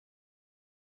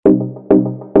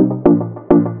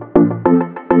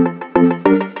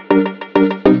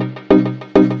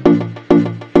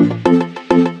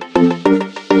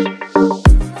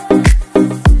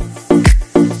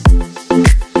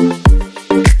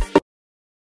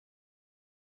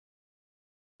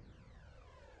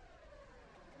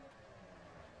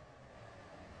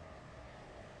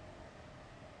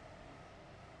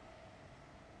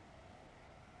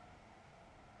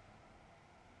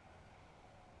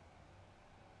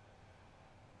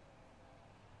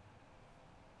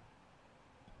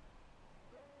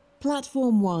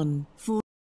Platform 1 for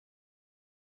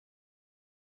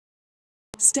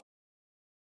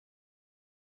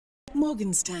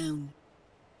Morganstown.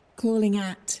 Calling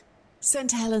at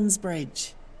St Helens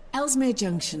Bridge, Ellesmere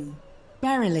Junction,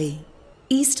 Berrily,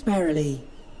 East Berrily,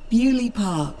 Bewley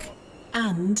Park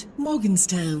and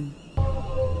Morganstown.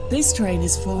 This train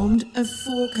is formed of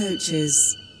 4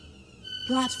 coaches.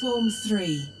 Platform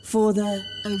 3 for the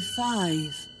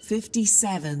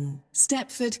 0557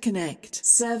 Stepford Connect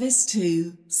service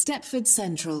to Stepford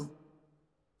Central.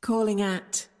 Calling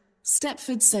at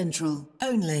Stepford Central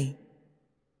only.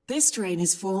 This train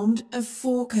is formed of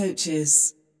 4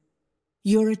 coaches.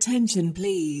 Your attention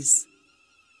please.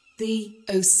 The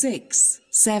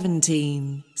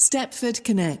 0617 Stepford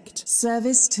Connect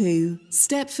service to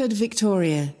Stepford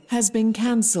Victoria has been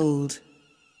cancelled.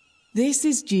 This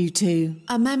is due to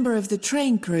a member of the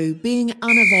train crew being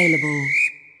unavailable.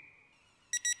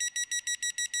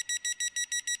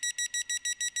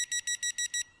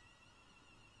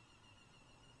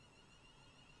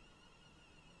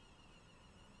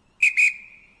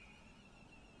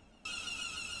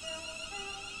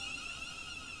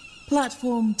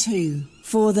 Platform 2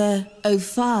 for the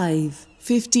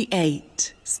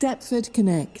 0558 Stepford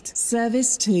Connect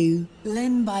service to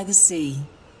Lynn by the Sea.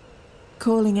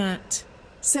 Calling at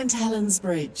St Helens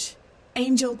Bridge,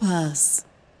 Angel Pass,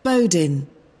 Bowdon,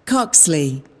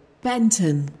 Coxley,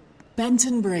 Benton,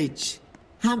 Benton Bridge,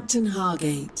 Hampton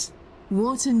Hargate,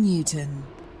 Wharton Newton,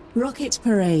 Rocket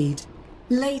Parade,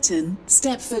 Leighton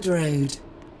Stepford Road,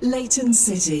 Leighton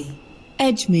City,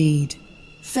 Edgemead,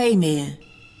 Faymere,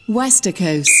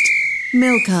 Westercoast,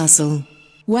 Millcastle,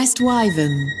 West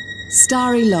Wyvern,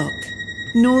 Starry Lock,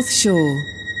 North Shore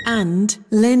and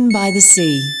Lynn by the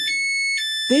Sea.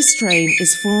 This train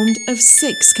is formed of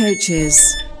 6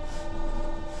 coaches.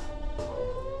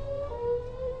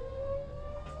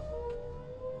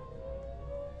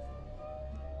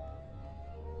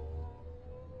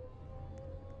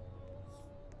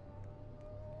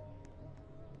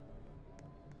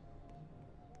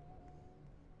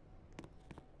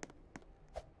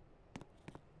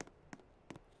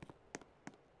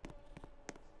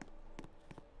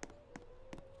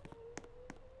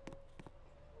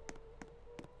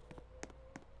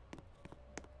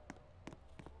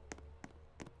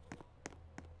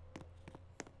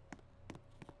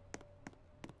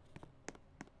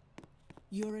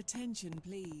 Your attention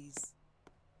please.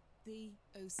 The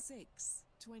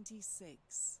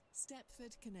 0626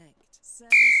 Stepford Connect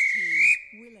service to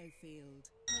Willowfield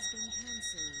has been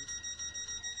cancelled.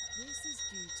 This is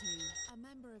due to a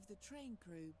member of the train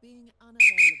crew being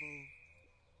unavailable.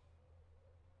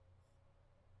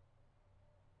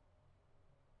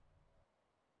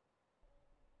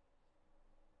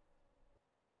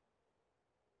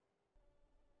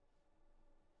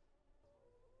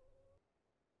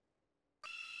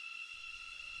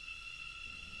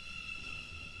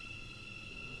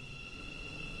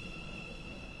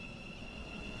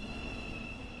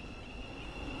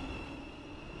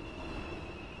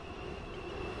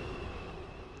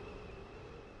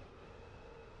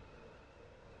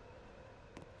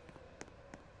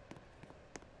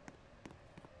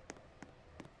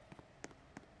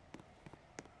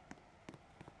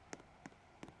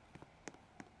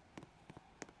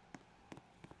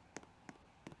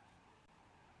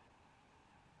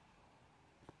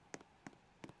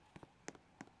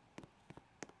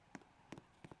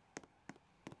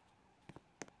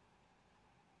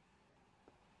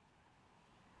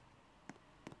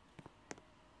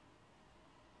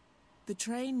 The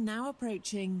train now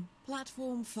approaching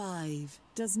Platform 5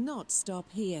 does not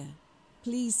stop here.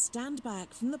 Please stand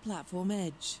back from the platform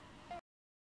edge.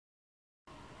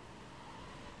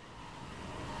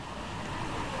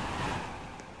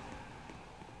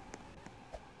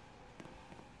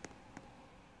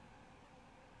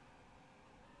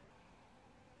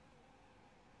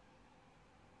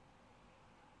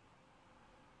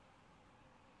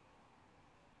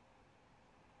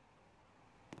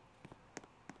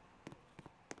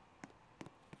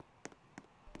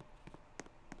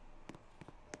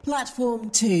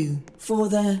 Platform 2 for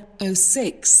the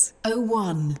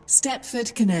 0601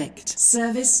 Stepford Connect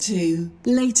service to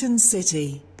Leighton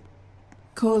City.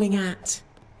 Calling at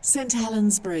St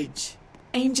Helens Bridge,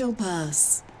 Angel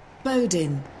Pass,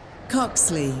 Bowdon,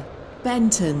 Coxley,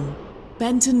 Benton,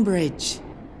 Benton Bridge,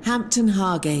 Hampton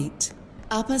Hargate,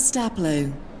 Upper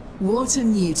Staplow,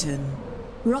 Wharton Newton,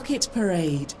 Rocket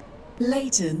Parade,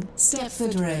 Leighton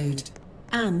Stepford Road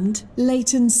and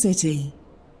Leighton City.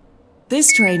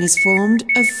 This train is formed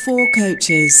of 4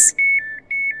 coaches.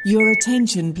 Your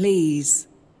attention please.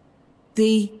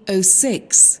 The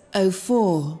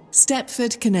 0604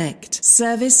 Stepford Connect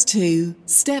service to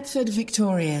Stepford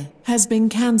Victoria has been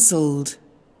cancelled.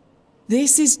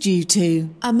 This is due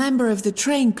to a member of the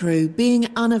train crew being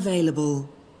unavailable.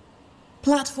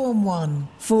 Platform 1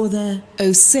 for the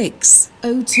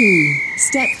 0602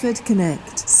 Stepford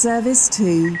Connect service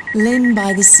to Lynn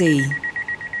by the Sea.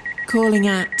 Calling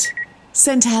at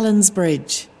St Helens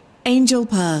Bridge, Angel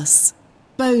Pass,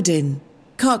 Bowdon,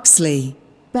 Coxley,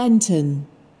 Benton,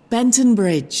 Benton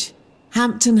Bridge,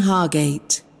 Hampton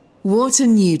Hargate,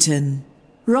 Wharton Newton,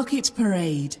 Rocket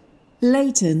Parade,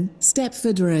 Leighton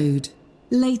Stepford Road,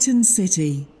 Leighton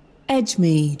City,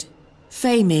 Edgemead,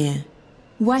 Faymere,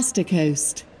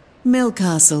 Westercoast,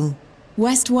 Millcastle,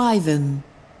 West Wyvern,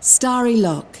 Starry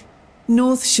Lock,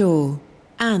 North Shore,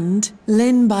 and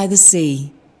Lynn by the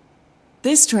Sea.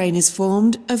 This train is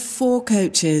formed of 4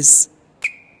 coaches.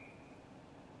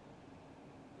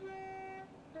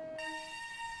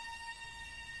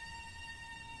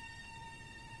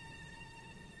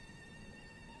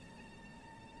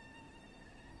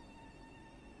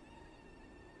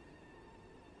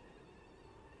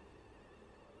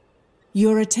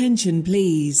 Your attention,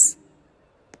 please.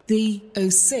 The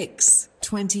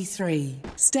 0623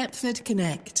 Stepford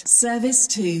Connect service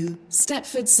to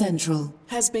Stepford Central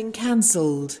has been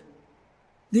cancelled.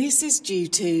 This is due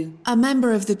to a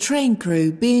member of the train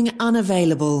crew being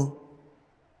unavailable.